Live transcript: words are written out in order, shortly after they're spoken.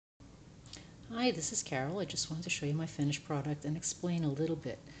Hi, this is Carol. I just wanted to show you my finished product and explain a little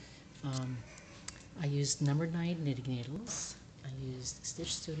bit. Um, I used number 9 knitting needles. I used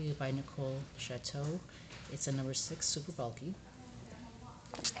Stitch Studio by Nicole Chateau. It's a number 6 super bulky.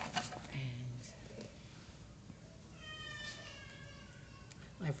 And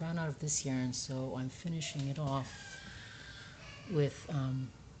I've run out of this yarn, so I'm finishing it off with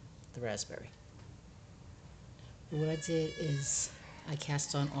the raspberry. What I did is I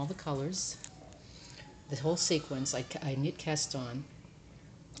cast on all the colors, the whole sequence. I knit cast on,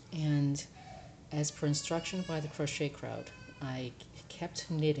 and as per instruction by the Crochet Crowd, I kept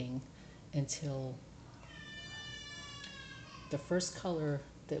knitting until the first color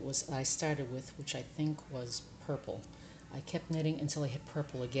that was I started with, which I think was purple. I kept knitting until I hit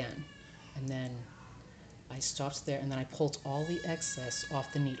purple again, and then I stopped there, and then I pulled all the excess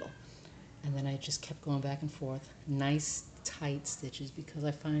off the needle, and then I just kept going back and forth. Nice tight stitches, because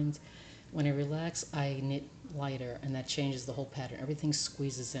I find when I relax I knit lighter, and that changes the whole pattern. Everything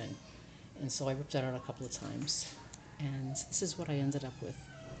squeezes in, and so I ripped that out a couple of times, and this is what I ended up with.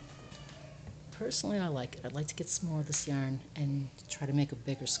 Personally, I like it. I'd like to get some more of this yarn and try to make a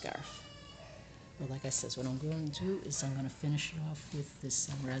bigger scarf. But like I said, what I'm going to do is I'm going to finish it off with this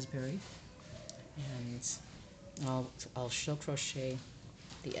raspberry, and I'll shell crochet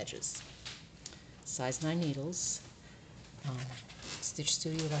the edges. Size 9 needles, um, Stitch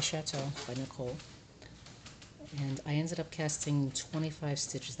Studio by Chateau by Nicole, and I ended up casting 25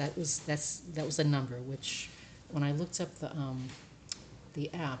 stitches. That was a number, which when I looked up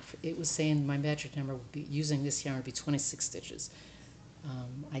the app, it was saying my magic number would be, using this yarn, would be 26 stitches.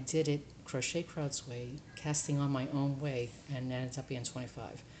 I did it Crochet Crowd's way, casting on my own way, and it ended up being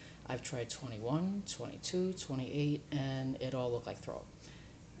 25. I've tried 21, 22, 28, and it all looked like throw.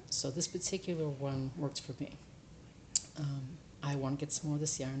 So this particular one worked for me. I want to get some more of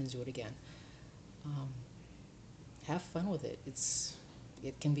this yarn and do it again. Have fun with it.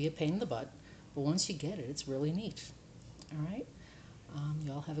 It can be a pain in the butt, but once you get it, it's really neat. All right?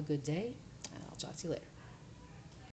 Y'all have a good day, and I'll talk to you later.